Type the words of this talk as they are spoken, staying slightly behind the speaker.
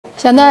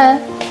小楠，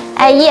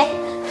哎姨，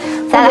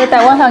我就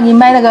在网上给你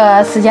买了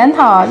个4件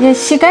套，也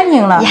洗干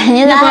净了。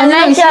你咋还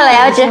买这了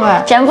呀？真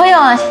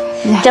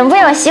不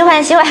用喜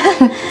欢。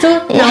走，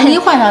让你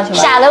换上去吧。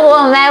啥都给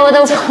我买，我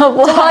都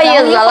不好意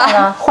思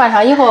了。换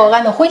上以后，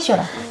俺都回去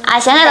了。啊，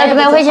现在都准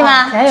备回去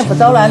吗？天也不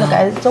早了，俺都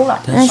该走了。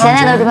现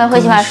在都准备回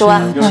去吗？叔，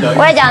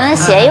我这叫恁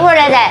歇一会儿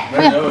再在。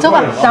不行，走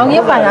吧，让我给你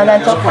换上，咱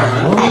走。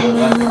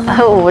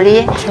屋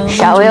里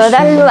稍微有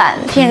点乱，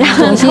平常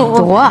东西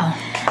多。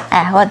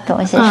哎，我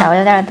东西稍微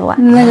有点多。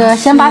那个，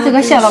先把这个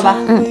卸了吧。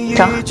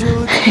走。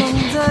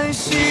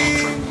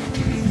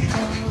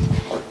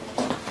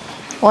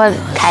我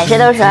开始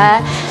都说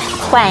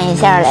换一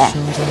下嘞，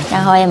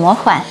然后也没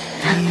换。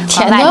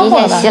天暖和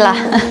了，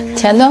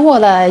天暖和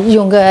了，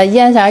用个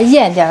颜色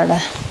艳点的。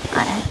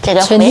哎，这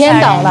个春天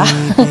到了，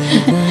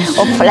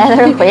我铺来都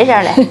是灰色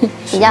的，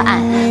比较暗。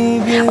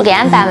我给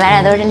俺爸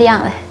买的都是凉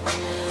的。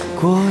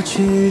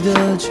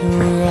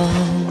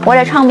我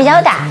这床比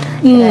较大。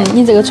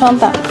你这个床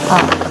大啊，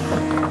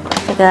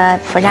这个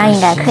铺上应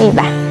该可以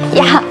吧？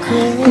呀，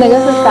那个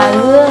是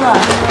30嘛？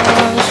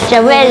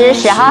这不也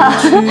是10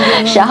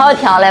号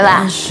挑的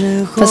吧？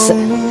不是。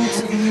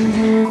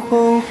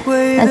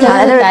那挑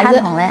的都是卡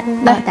通的，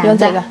来用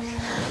这个。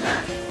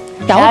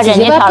然后这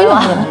你挑的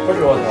吗？不是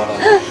我挑的。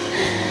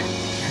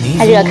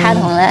还是个卡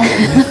通的。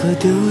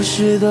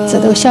这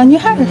都小女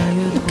孩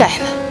盖了。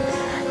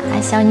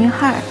俺小女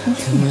孩，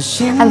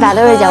俺爸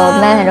都是叫我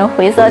买那种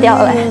灰色调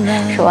的，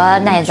说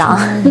耐脏。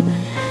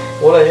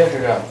我的也是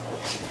这样。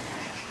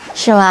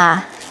是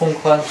吗？同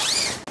款。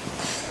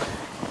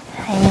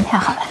哎，你太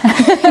好了。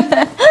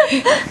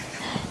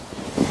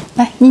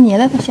来，你捏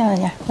的小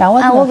点，让我。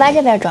我把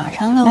这边装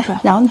上了，我说。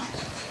让我。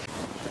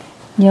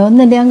哟，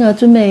那2个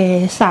准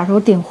备啥时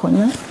候订婚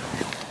了？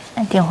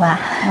订婚啊？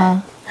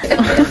啊。